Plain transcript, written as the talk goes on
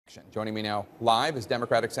Joining me now live is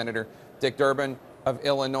Democratic Senator Dick Durbin of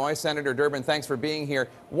Illinois. Senator Durbin, thanks for being here.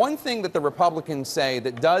 One thing that the Republicans say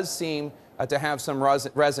that does seem to have some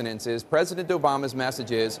resonance is President Obama's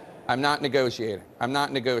message is, I'm not negotiating, I'm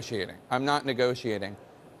not negotiating, I'm not negotiating.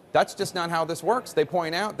 That's just not how this works. They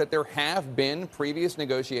point out that there have been previous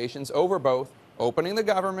negotiations over both opening the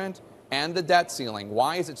government and the debt ceiling.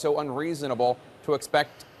 Why is it so unreasonable to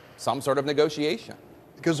expect some sort of negotiation?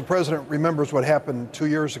 Because the president remembers what happened 2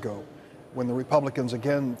 years ago when the Republicans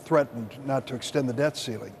again threatened not to extend the debt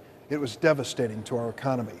ceiling. It was devastating to our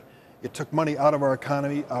economy. It took money out of our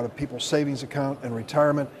economy, out of people's savings account and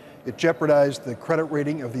retirement. It jeopardized the credit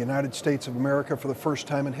rating of the United States of America for the first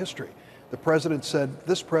time in history. The president said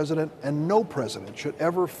this president and no president should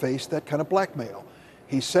ever face that kind of blackmail.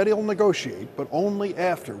 He said he'll negotiate, but only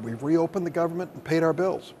after we've reopened the government and paid our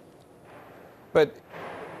bills. But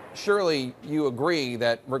surely you agree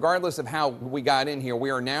that regardless of how we got in here, we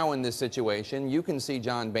are now in this situation. You can see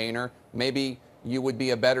John Boehner. Maybe you would be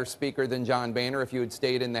a better speaker than John Boehner if you had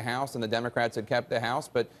stayed in the House and the Democrats had kept the House.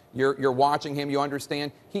 But you're watching him. You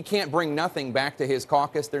understand he can't bring nothing back to his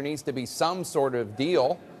caucus. There needs to be some sort of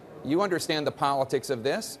deal. You understand the politics of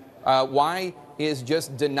this. Why is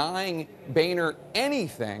just denying Boehner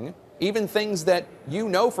anything, even things that you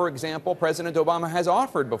know, for example, President Obama has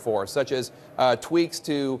offered before, such as tweaks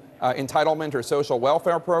to entitlement or social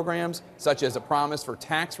welfare programs, such as a promise for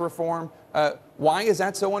tax reform? Why is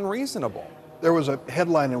that so unreasonable? There was a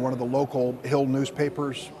headline in one of the local Hill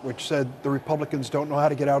newspapers which said the Republicans don't know how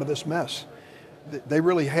to get out of this mess. They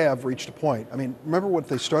really have reached a point. I mean, remember what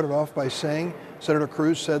they started off by saying? Senator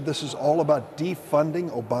Cruz said this is all about defunding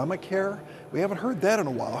Obamacare. We haven't heard that in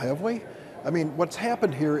a while, have we? I mean, what's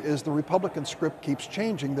happened here is the Republican script keeps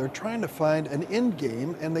changing. They're trying to find an end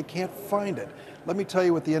game, and they can't find it. Let me tell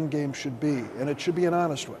you what the end game should be, and it should be an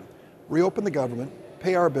honest one. Reopen the government,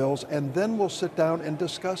 pay our bills, and then we'll sit down and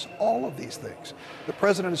discuss all of these things. The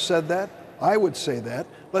president has said that. I would say that.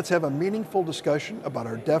 Let's have a meaningful discussion about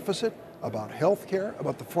our deficit, about health care,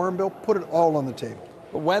 about the Farm Bill. Put it all on the table.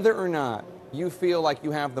 But whether or not you feel like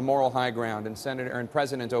you have the moral high ground and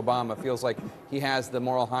President Obama feels like he has the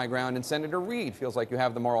moral high ground and Senator Reid feels like you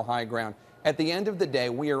have the moral high ground, at the end of the day,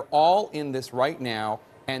 we are all in this right now,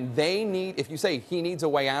 and they need, if you say he needs a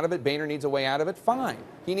way out of it, Boehner needs a way out of it, fine.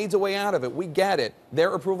 He needs a way out of it. We get it.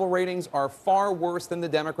 Their approval ratings are far worse than the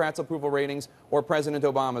Democrats' approval ratings or President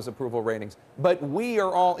Obama's approval ratings. But we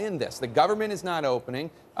are all in this. The government is not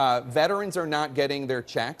opening. Veterans are not getting their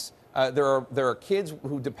checks. There are kids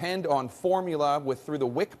who depend on formula through the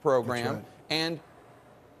WIC program. That's right. And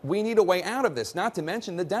we need a way out of this, not to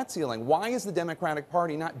mention the debt ceiling. Why is the Democratic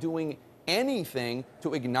Party not doing anything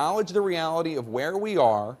to acknowledge the reality of where we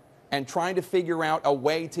are and trying to figure out a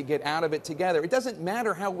way to get out of it together? It doesn't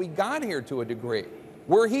matter how we got here to a degree.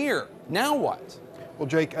 We're here. Now what? Well,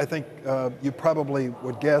 Jake, I think you probably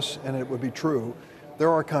would guess, and it would be true,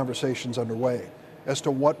 there are conversations underway as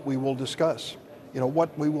to what we will discuss,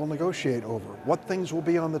 what we will negotiate over, what things will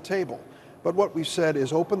be on the table. But what we've said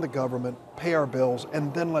is open the government, pay our bills,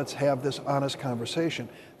 and then let's have this honest conversation.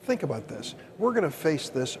 Think about this. We're going to face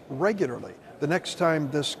this regularly. The next time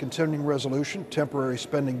this continuing resolution, temporary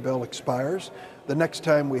spending bill expires, the next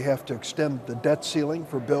time we have to extend the debt ceiling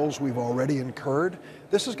for bills we've already incurred,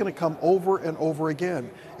 this is going to come over and over again.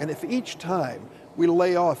 And if each time we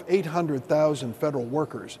lay off 800,000 federal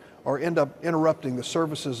workers or end up interrupting the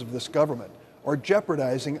services of this government, or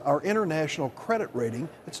jeopardizing our international credit rating,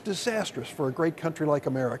 it's disastrous for a great country like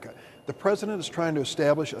America. The president is trying to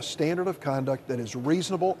establish a standard of conduct that is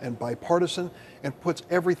reasonable and bipartisan and puts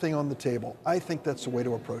everything on the table. I think that's the way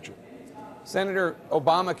to approach it. Senator,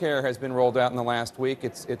 Obamacare has been rolled out in the last week.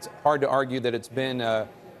 It's hard to argue that it's been a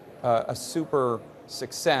super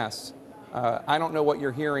success. I don't know what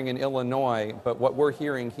you're hearing in Illinois, but what we're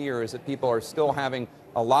hearing here is that people are still having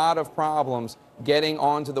a lot of problems getting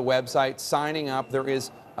onto the website, signing up. There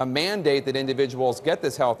is a mandate that individuals get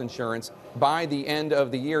this health insurance by the end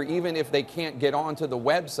of the year, even if they can't get onto the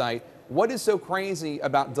website. What is so crazy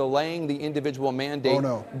about delaying the individual mandate,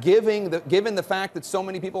 given the fact that so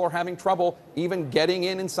many people are having trouble even getting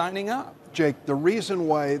in and signing up? Jake, the reason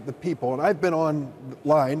why the people, and I've been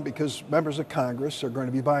online because members of Congress are going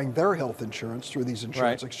to be buying their health insurance through these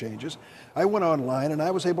insurance exchanges. I went online and I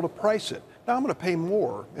was able to price it. Now I'm going to pay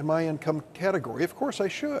more in my income category. Of course I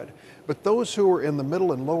should. But those who are in the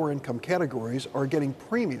middle and lower income categories are getting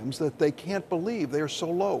premiums that they can't believe. They are so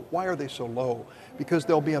low. Why are they so low? Because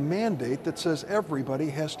there'll be a mandate that says everybody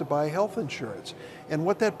has to buy health insurance. And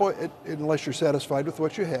what that, unless you're satisfied with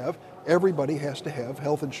what you have, Everybody has to have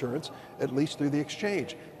health insurance, at least through the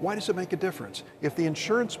exchange. Why does it make a difference? If the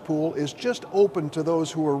insurance pool is just open to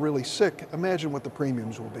those who are really sick, imagine what the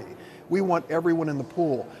premiums will be. We want everyone in the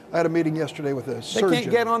pool. I had a meeting yesterday with a surgeon. They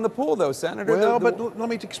can't get on the pool, though, Senator. Well, but let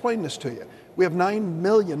me explain this to you. We have 9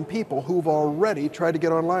 million people who've already tried to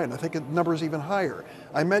get online. I think the number is even higher.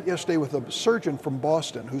 I met yesterday with a surgeon from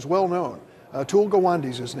Boston who's well known. Atul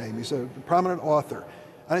Gawande's his name. He's a prominent author.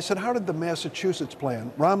 And I said, how did the Massachusetts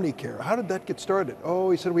plan, Romney Care, how did that get started?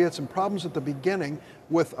 Oh, he said, we had some problems at the beginning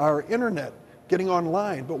with our internet getting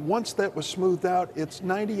online. But once that was smoothed out, it's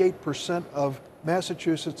 98% of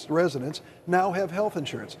Massachusetts residents now have health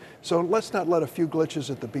insurance. So let's not let a few glitches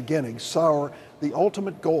at the beginning sour the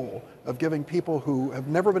ultimate goal of giving people who have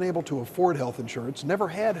never been able to afford health insurance, never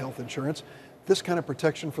had health insurance, this kind of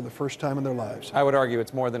protection for the first time in their lives. I would argue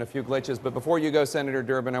it's more than a few glitches. But before you go, Senator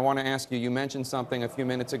Durbin, I want to ask you, you mentioned something a few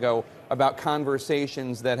minutes ago about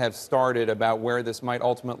conversations that have started about where this might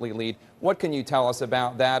ultimately lead. What can you tell us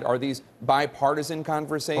about that? Are these bipartisan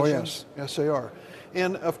conversations? Oh, yes. Yes, they are.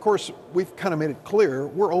 And of course, we've kind of made it clear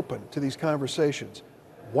we're open to these conversations.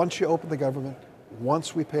 Once you open the government,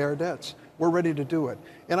 once we pay our debts, we're ready to do it.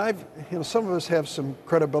 And some of us have some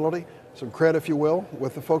credibility, some cred, if you will,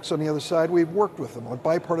 with the folks on the other side. We've worked with them on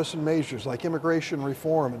bipartisan measures like immigration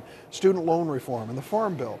reform and student loan reform and the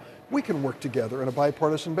Farm Bill. We can work together on a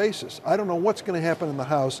bipartisan basis. I don't know what's going to happen in the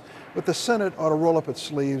House, but the Senate ought to roll up its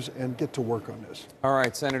sleeves and get to work on this. All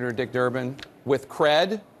right, Senator Dick Durbin, with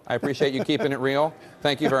cred, I appreciate you keeping it real.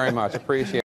 Thank you very much. Appreciate it.